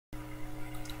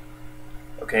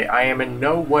Okay, I am in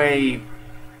no way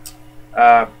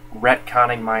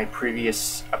retconning my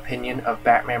previous opinion of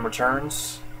Batman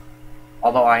Returns,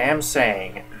 although I am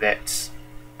saying that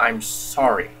I'm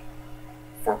sorry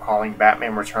for calling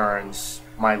Batman Returns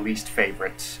my least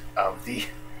favorite of the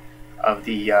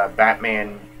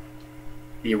Batman,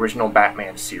 the original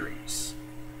Batman series.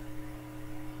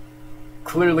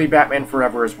 Clearly, Batman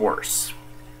Forever is worse,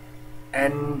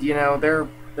 and there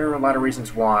are a lot of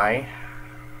reasons why.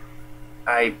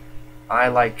 I I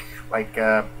like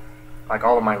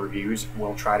all of my reviews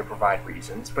will try to provide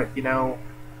reasons, but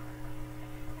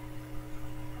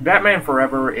Batman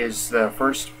Forever is the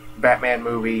first Batman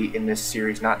movie in this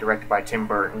series not directed by Tim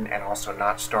Burton and also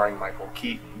not starring Michael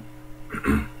Keaton.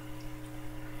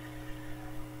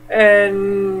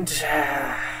 And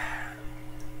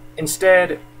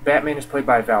instead, Batman is played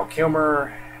by Val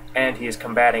Kilmer, and he is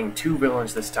combating two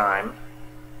villains this time,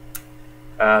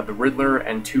 the Riddler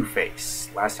and Two-Face.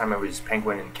 Last time it was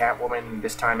Penguin and Catwoman.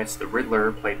 This time it's the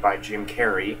Riddler, played by Jim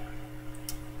Carrey,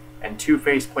 and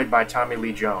Two-Face, played by Tommy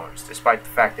Lee Jones, despite the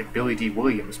fact that Billy D.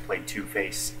 Williams played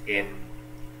Two-Face in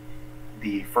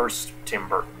the first Tim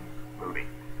Burton movie.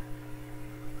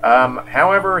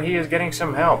 However, he is getting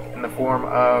some help in the form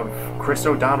of Chris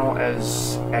O'Donnell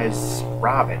as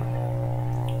Robin,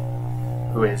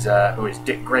 who is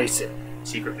Dick Grayson,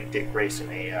 secretly Dick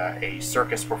Grayson, a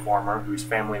circus performer whose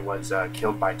family was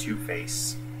killed by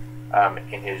Two-Face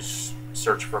in his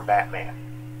search for Batman.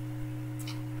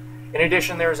 In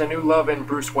addition, there is a new love in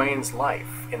Bruce Wayne's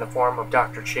life in the form of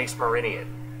Dr. Chase Meridian,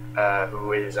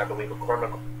 who is, I believe, a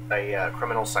criminal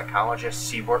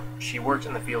psychologist. She works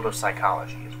in the field of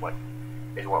psychology, is what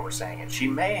we're saying, and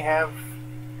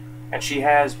she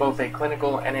has both a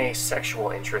clinical and a sexual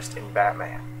interest in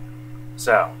Batman.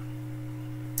 So,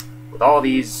 with all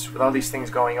these things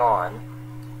going on,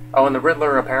 oh, and the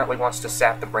Riddler apparently wants to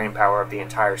sap the brainpower of the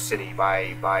entire city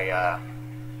by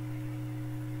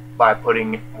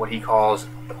putting what he calls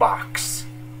the box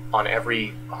on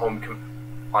every home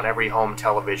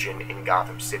television in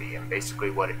Gotham City. And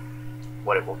basically what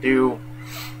it will do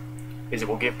is it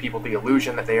will give people the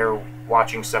illusion that they are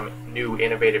watching some new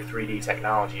innovative 3D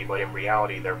technology, but in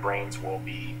reality their brains will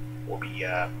be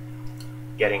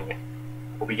getting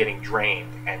drained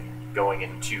and going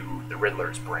into the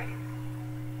Riddler's brain.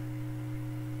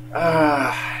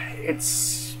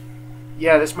 This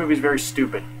movie is very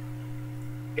stupid.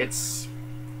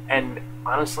 And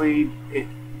honestly, it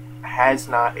has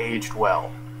not aged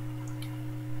well.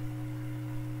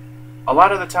 A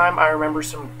lot of the time, I remember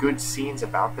some good scenes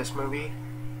about this movie,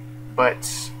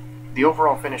 but the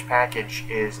overall finished package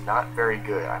is not very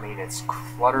good. I mean, it's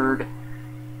cluttered.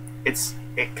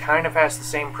 It kind of has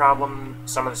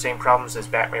some of the same problems as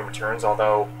Batman Returns,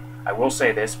 although I will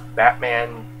say this,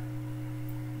 Batman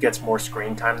gets more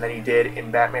screen time than he did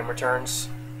in Batman Returns.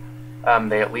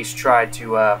 They at least tried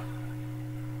to,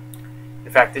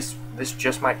 in fact, this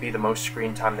just might be the most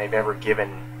screen time they've ever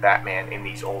given Batman in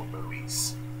these old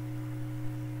movies.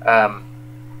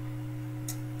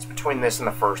 It's between this and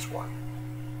the first one.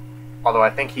 Although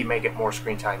I think he may get more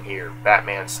screen time here.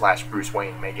 Batman / Bruce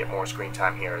Wayne may get more screen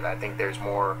time here. I think there's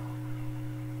more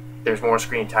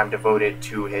screen time devoted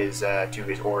to his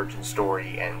origin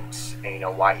story and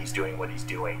why he's doing what he's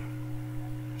doing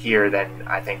here than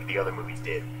I think the other movies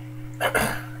did.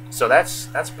 So that's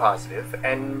positive.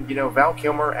 And Val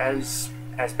Kilmer as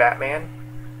Batman.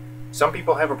 Some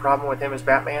people have a problem with him as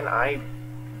Batman. I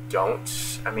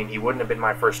don't. I mean, he wouldn't have been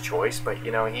my first choice, but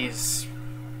he's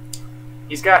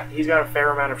got a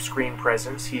fair amount of screen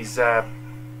presence. He's not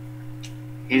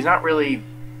really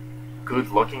good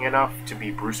looking enough to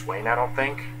be Bruce Wayne, I don't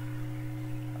think.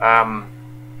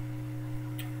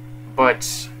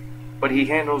 But he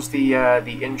handles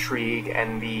the intrigue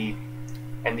and the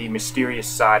mysterious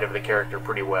side of the character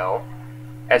pretty well.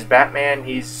 As Batman,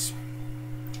 he's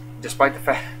despite the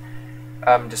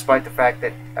fact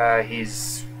that he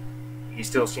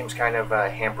still seems kind of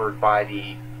hampered by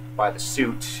the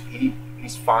suit.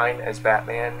 He's fine as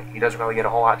Batman. He doesn't really get a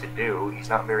whole lot to do. He's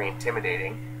not very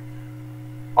intimidating.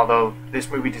 Although this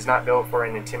movie does not go for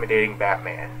an intimidating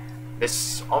Batman.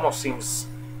 This almost seems,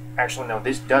 actually no,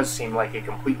 this does seem like a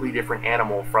completely different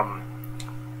animal from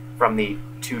the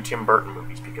two Tim Burton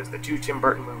movies, because the two Tim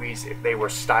Burton movies, they were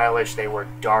stylish, they were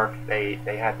dark, they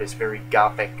had this very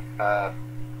gothic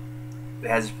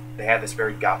they had this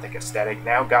very gothic aesthetic.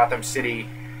 Now Gotham City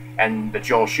and the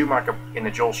Joel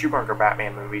Schumacher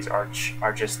Batman movies are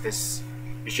just this.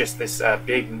 It's just this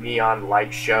big neon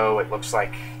light show. It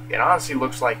honestly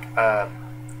looks like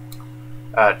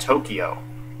Tokyo,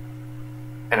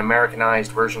 an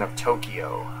Americanized version of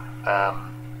Tokyo.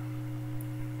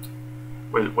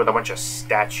 with a bunch of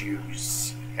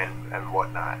statues and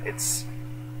whatnot. It's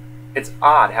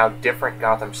odd how different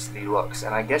Gotham City looks,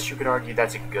 and I guess you could argue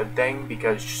that's a good thing,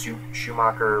 because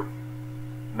Schumacher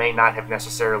may not have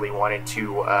necessarily wanted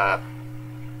to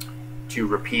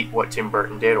repeat what Tim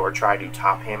Burton did or try to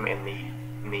top him in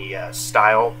the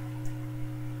style,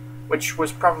 which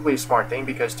was probably a smart thing,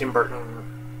 because Tim Burton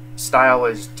style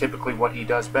is typically what he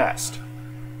does best.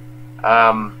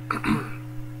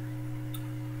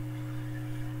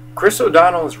 Chris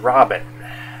O'Donnell's Robin.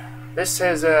 This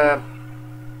has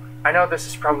I know this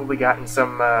has probably gotten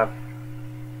some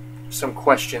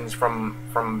questions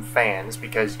from fans,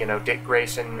 because, you know, Dick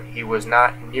Grayson, he was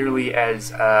not nearly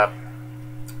as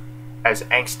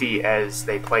angsty as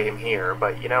they play him here,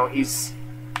 but, you know, he's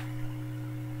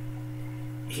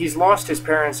lost his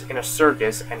parents in a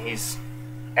circus, and he's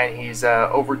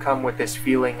overcome with this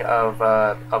feeling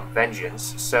of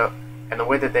vengeance. So, and the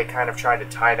way that they kind of try to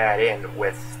tie that in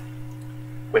with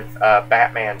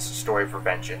Batman's story for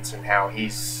vengeance, and how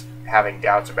he's having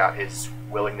doubts about his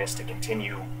willingness to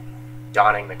continue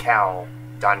donning the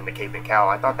cape and cowl.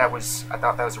 I thought that was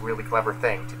a really clever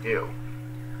thing to do,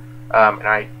 and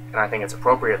I think it's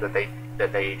appropriate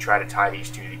that they try to tie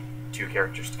these two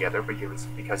characters together,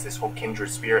 because this whole kindred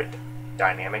spirit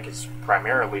dynamic is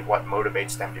primarily what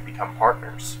motivates them to become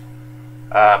partners.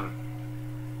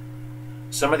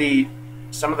 Some of the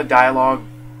dialogue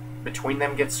between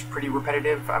them gets pretty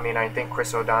repetitive. I mean, I think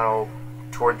Chris O'Donnell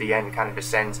toward the end kind of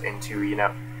descends into, you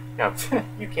know,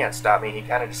 you can't stop me. He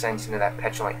kind of descends into that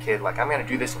petulant kid, like, I'm going to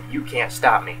do this and you can't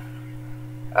stop me.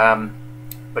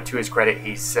 But to his credit,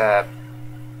 he's a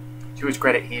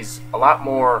lot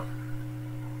more.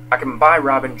 I can buy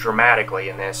Robin dramatically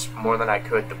in this more than I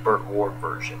could the Burt Ward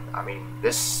version. I mean,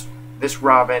 this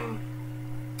Robin,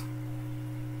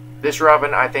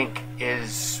 I think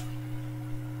is.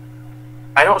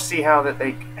 I don't see how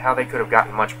they could have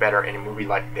gotten much better in a movie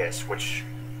like this, which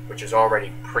is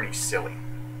already pretty silly.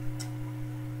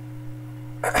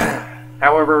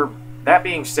 However, that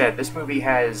being said, this movie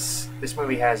has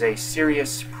a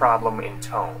serious problem in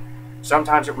tone.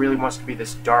 Sometimes it really wants to be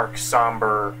this dark,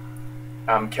 somber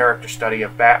character study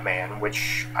of Batman,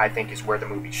 which I think is where the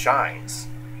movie shines.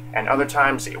 And other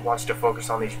times it wants to focus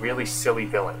on these really silly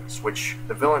villains, which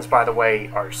the villains, by the way,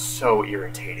 are so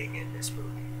irritating in this movie.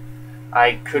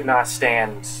 I could not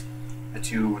stand the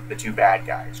two bad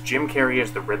guys. Jim Carrey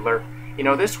is the Riddler. You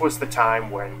know, this was the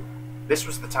time in the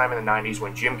 90s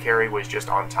when Jim Carrey was just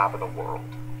on top of the world.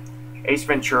 Ace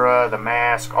Ventura, The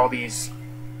Mask, all these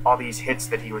hits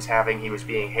that he was having, he was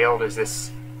being hailed as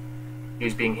this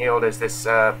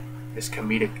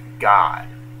comedic god.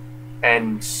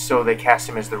 And so they cast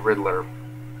him as the Riddler,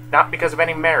 not because of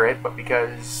any merit, but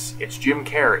because it's Jim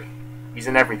Carrey. He's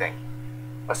in everything.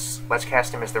 Let's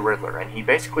cast him as the Riddler, and he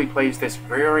basically plays this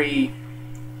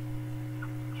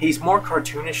he's more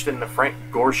cartoonish than the Frank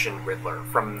Gorshin Riddler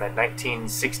from the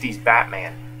 1960s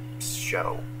Batman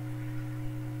show,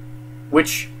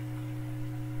 which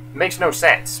makes no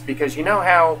sense, because you know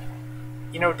how,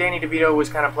 you know, Danny DeVito was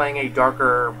kind of playing a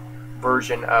darker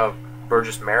version of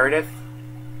Burgess Meredith.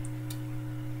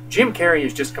 Jim Carrey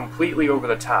is just completely over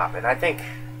the top, and I think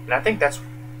that's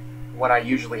what I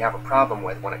usually have a problem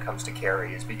with when it comes to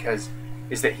Carrey,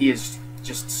 is that he is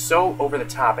just so over the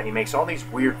top, and he makes all these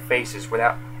weird faces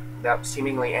without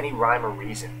seemingly any rhyme or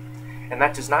reason. And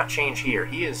that does not change here.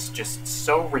 He is just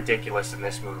so ridiculous in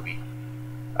this movie.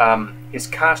 His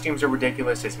costumes are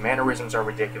ridiculous, his mannerisms are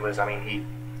ridiculous. I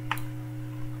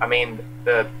mean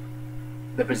the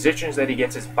positions that he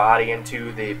gets his body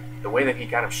into, the way that he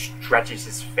kind of stretches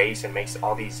his face and makes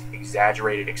all these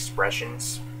exaggerated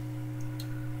expressions.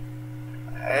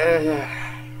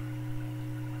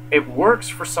 It works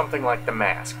for something like The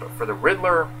Mask, but for the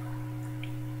Riddler,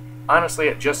 honestly,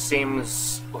 it just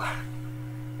seems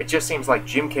like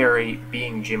Jim Carrey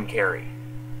being Jim Carrey.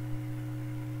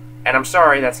 And I'm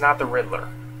sorry, that's not the Riddler.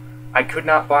 I could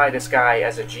not buy this guy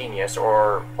as a genius,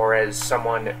 or as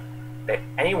someone that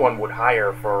anyone would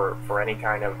hire for any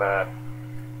kind of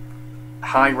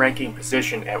high-ranking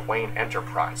position at Wayne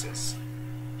Enterprises.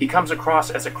 He comes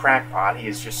across as a crackpot. He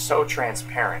is just so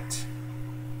transparent.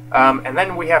 And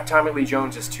then we have Tommy Lee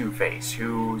Jones as Two-Face,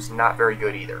 who's not very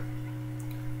good either.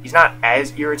 He's not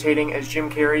as irritating as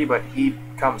Jim Carrey, but he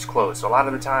comes close. A lot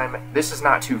of the time, this is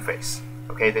not Two-Face.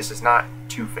 Okay, this is not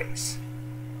Two-Face.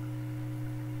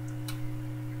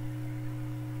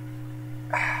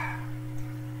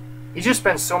 He just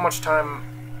spends so much time.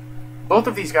 Both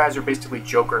of these guys are basically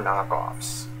Joker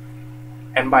knockoffs.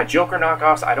 And by Joker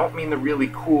knockoffs, I don't mean the really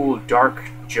cool,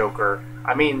 dark Joker.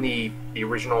 I mean the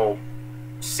original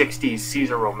 60s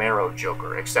Cesar Romero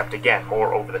Joker, except again,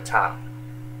 more over the top.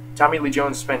 Tommy Lee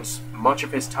Jones spends much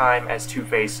of his time as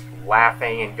Two-Face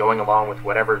laughing and going along with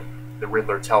whatever the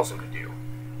Riddler tells him to do.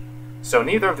 So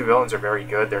neither of the villains are very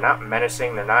good. They're not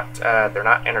menacing. They're not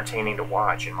entertaining to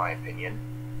watch, in my opinion.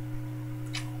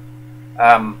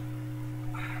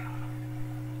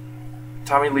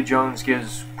 Tommy Lee Jones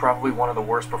gives probably one of the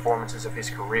worst performances of his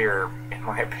career, in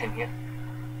my opinion.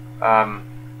 But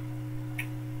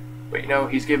you know,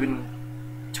 he's given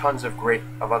tons of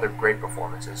other great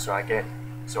performances.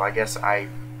 So I guess I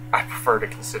prefer to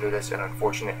consider this an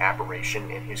unfortunate aberration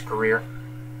in his career.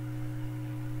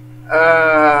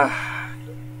 Yeah,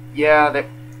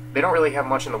 they don't really have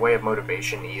much in the way of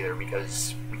motivation either,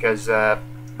 because the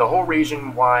whole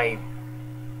reason why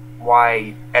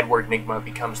Edward Nygma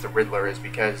becomes the Riddler is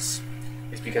because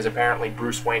apparently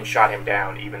Bruce Wayne shot him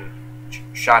down,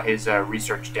 shot his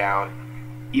research down,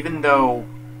 even though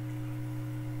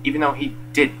he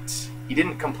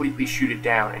didn't completely shoot it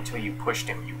down until you pushed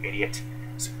him, you idiot.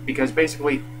 Because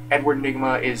basically Edward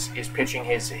Nygma is pitching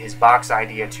his box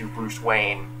idea to Bruce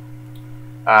Wayne,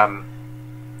 and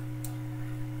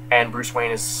Bruce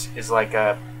Wayne is like,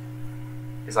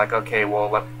 okay,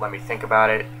 well, let me think about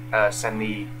it. Send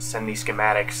the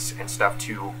schematics and stuff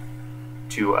to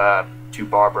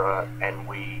Barbara,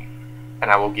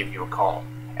 and I will give you a call.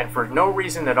 And for no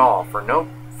reason at all, for no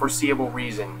foreseeable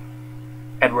reason,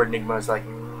 Edward Nygma is like,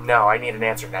 no, I need an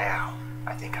answer now.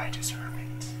 I think I deserve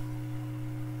it.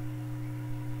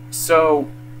 So,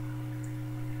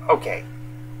 okay.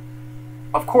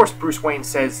 Of course Bruce Wayne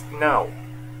says no.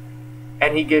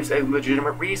 And he gives a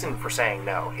legitimate reason for saying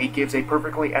no. He gives a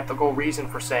perfectly ethical reason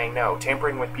for saying no.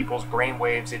 Tampering with people's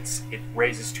brainwaves, it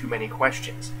raises too many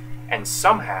questions. And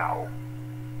somehow,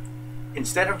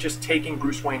 instead of just taking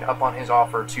Bruce Wayne up on his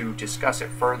offer to discuss it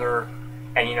further,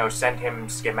 and send him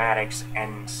schematics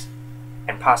and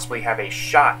possibly have a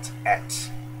shot at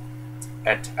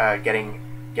getting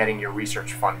your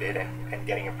research funded and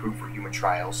getting approved for human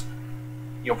trials,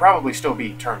 you'll probably still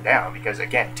be turned down, because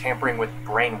again, tampering with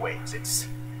brainwaves, it's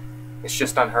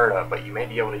just unheard of, but you may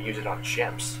be able to use it on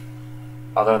chimps.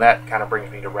 Although that kind of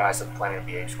brings me to Rise of the Planet of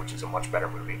the Apes, which is a much better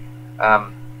movie. I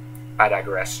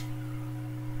digress.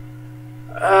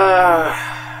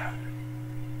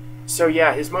 So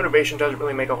yeah, his motivation doesn't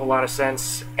really make a whole lot of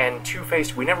sense, and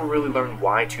Two-Face, we never really learned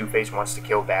why Two-Face wants to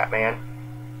kill Batman.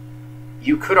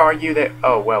 You could argue that,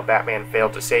 oh well, Batman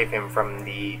failed to save him from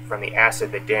the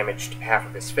acid that damaged half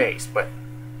of his face, but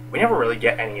we never really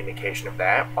get any indication of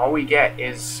that. All we get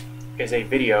is a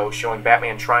video showing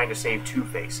Batman trying to save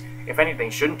Two-Face. If anything,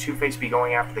 shouldn't Two-Face be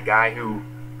going after the guy who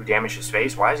damaged his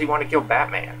face? Why does he want to kill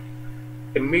Batman?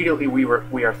 Immediately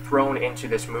we are thrown into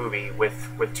this movie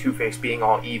with Two-Face being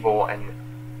all evil and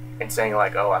saying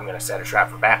like, oh, I'm gonna set a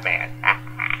trap for Batman.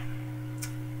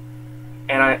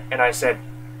 And I said,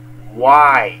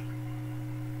 why?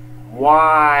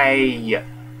 Why?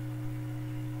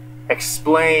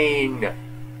 Explain.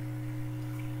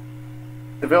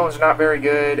 The villains are not very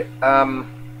good. Some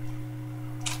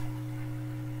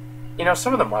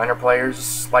of the minor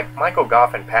players, like Michael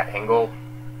Goff and Pat Hingle.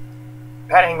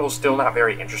 Pat Hingle's still not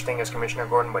very interesting as Commissioner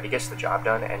Gordon, but he gets the job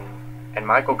done, and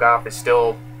Michael Goff is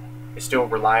still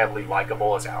reliably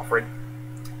likable as Alfred.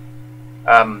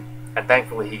 And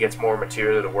thankfully he gets more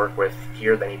material to work with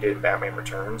here than he did in Batman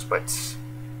Returns, but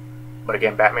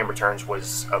again, Batman Returns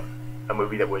was a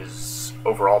movie that was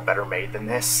overall better made than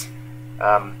this.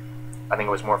 I think it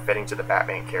was more fitting to the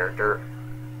Batman character.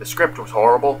 The script was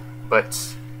horrible,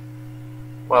 but,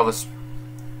 well,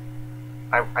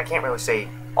 I can't really say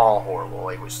all horrible.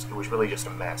 It was really just a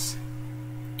mess.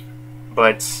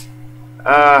 But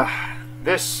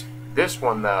this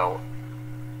one, though,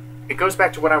 it goes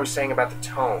back to what I was saying about the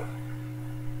tone.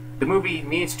 The movie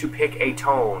needs to pick a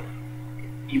tone.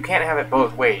 You can't have it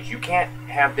both ways. You can't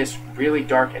have this really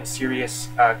dark and serious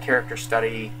character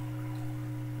study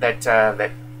that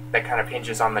kind of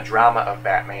hinges on the drama of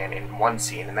Batman in one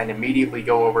scene, and then immediately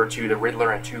go over to the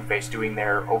Riddler and Two-Face doing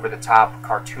their over-the-top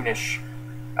cartoonish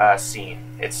scene.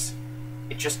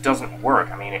 It just doesn't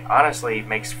work. I mean, it honestly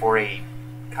makes for a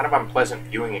kind of unpleasant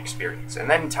viewing experience. And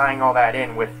then tying all that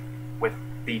in with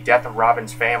the death of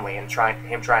Robin's family and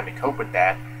him trying to cope with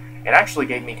that, it actually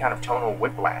gave me kind of tonal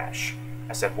whiplash.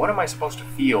 I said, what am I supposed to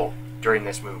feel during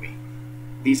this movie?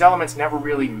 These elements never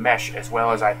really mesh as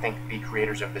well as I think the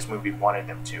creators of this movie wanted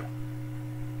them to.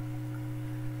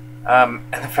 And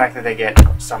the fact that they get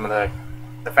some of the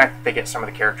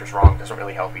characters wrong doesn't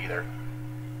really help either.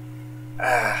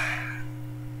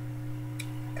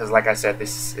 Because like I said,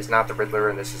 this is not the Riddler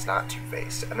and this is not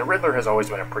Two-Face. And the Riddler has always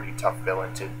been a pretty tough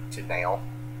villain to nail.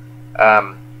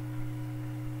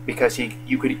 Because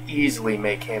you could easily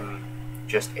make him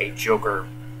just a Joker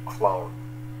clone.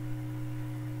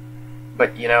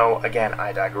 But, you know, again,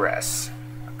 I digress.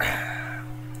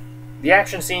 The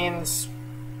action scenes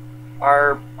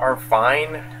are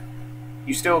fine.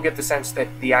 You still get the sense that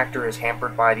the actor is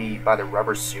hampered by the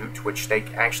rubber suit, which they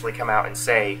actually come out and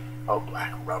say, "Oh,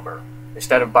 black rubber."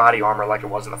 Instead of body armor like it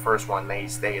was in the first one, they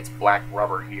say it's black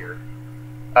rubber here.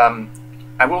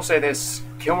 I will say this: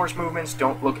 Kilmer's movements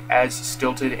don't look as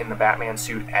stilted in the Batman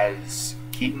suit as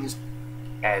Keaton's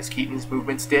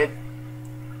movements did.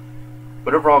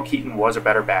 But overall, Keaton was a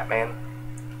better Batman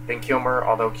than Kilmer,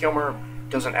 although Kilmer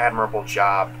does an admirable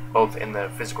job both in the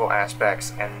physical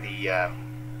aspects and the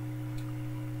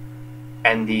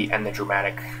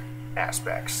dramatic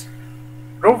aspects.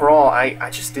 But overall, I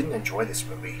just didn't enjoy this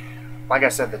movie. Like I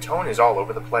said, the tone is all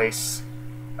over the place.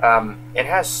 It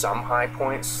has some high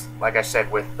points, like I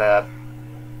said, with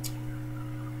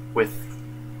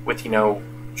you know,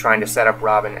 trying to set up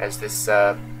Robin as this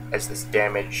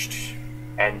damaged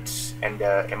and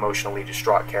emotionally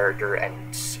distraught character,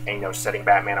 and you know, setting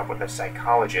Batman up with a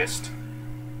psychologist,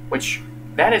 which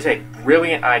that is a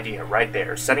brilliant idea right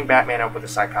there. Setting Batman up with a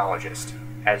psychologist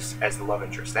as the love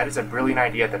interest. That is a brilliant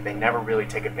idea that they never really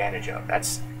take advantage of.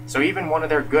 So even one of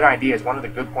their good ideas, one of the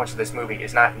good points of this movie,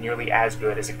 is not nearly as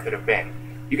good as it could have been.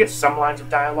 You get some lines of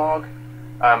dialogue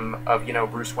of, you know,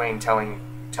 Bruce Wayne telling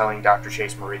Dr.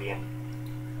 Chase Meridian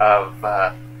of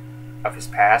his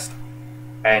past,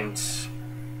 and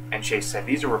Chase said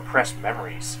these are repressed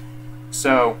memories.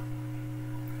 So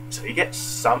you get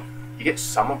some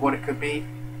of what it could be,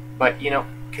 but, you know,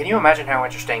 can you imagine how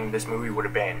interesting this movie would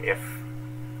have been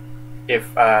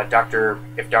if Dr.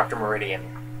 Meridian,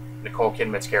 Nicole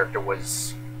Kidman's character,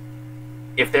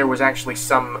 if there was actually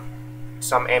some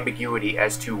ambiguity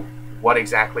as to what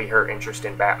exactly her interest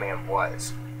in Batman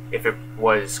was, if it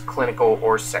was clinical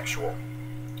or sexual.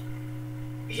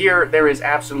 Here, there is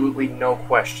absolutely no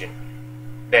question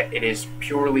that it is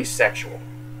purely sexual.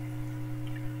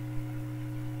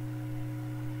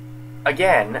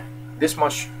 Again, this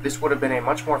would have been a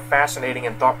much more fascinating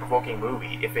and thought-provoking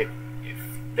movie if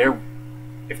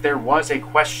there was a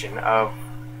question of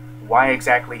why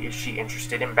exactly is she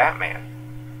interested in Batman.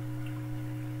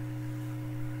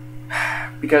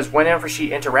 Because whenever she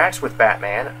interacts with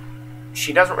Batman,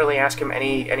 she doesn't really ask him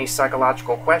any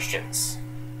psychological questions.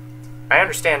 I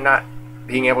understand not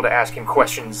being able to ask him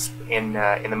questions in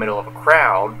the middle of a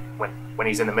crowd when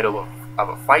he's in the middle of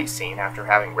a fight scene after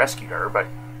having rescued her, but,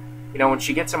 you know, when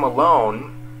she gets him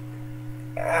alone,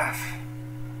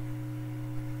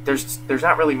 there's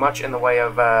not really much in the way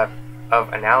of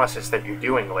analysis that you're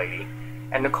doing, lady.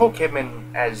 And Nicole Kidman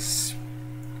as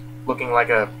looking like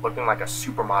a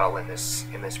supermodel in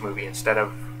this movie instead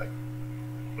of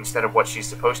what she's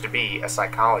supposed to be, a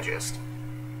psychologist.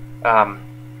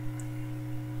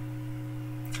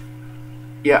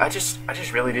 Yeah, I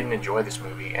just really didn't enjoy this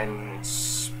movie, and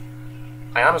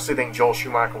I honestly think Joel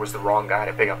Schumacher was the wrong guy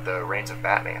to pick up the reins of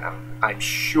Batman. I'm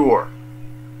sure,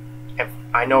 and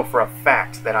I know for a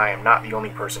fact that I am not the only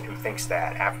person who thinks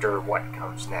that after what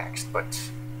comes next. But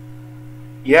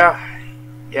yeah,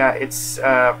 it's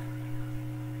not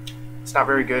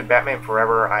very good. Batman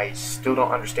Forever, I still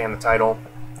don't understand the title.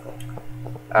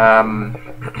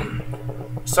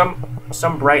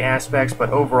 Some bright aspects, but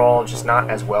overall just not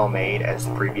as well made as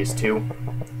the previous two.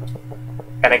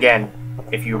 And again,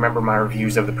 if you remember my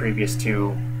reviews of the previous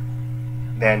two,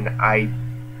 then I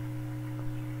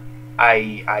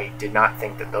did not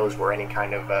think that those were any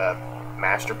kind of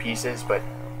masterpieces, but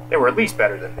they were at least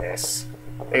better than this.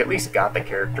 They at least got the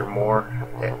character more.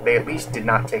 They at least did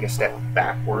not take a step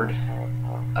backward.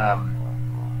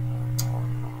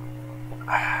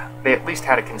 They at least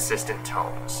had a consistent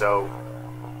tone. So,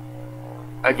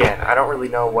 again, I don't really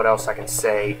know what else I can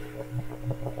say.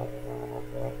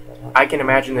 I can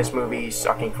imagine this movie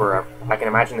sucking forever.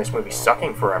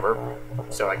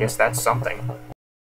 So I guess that's something.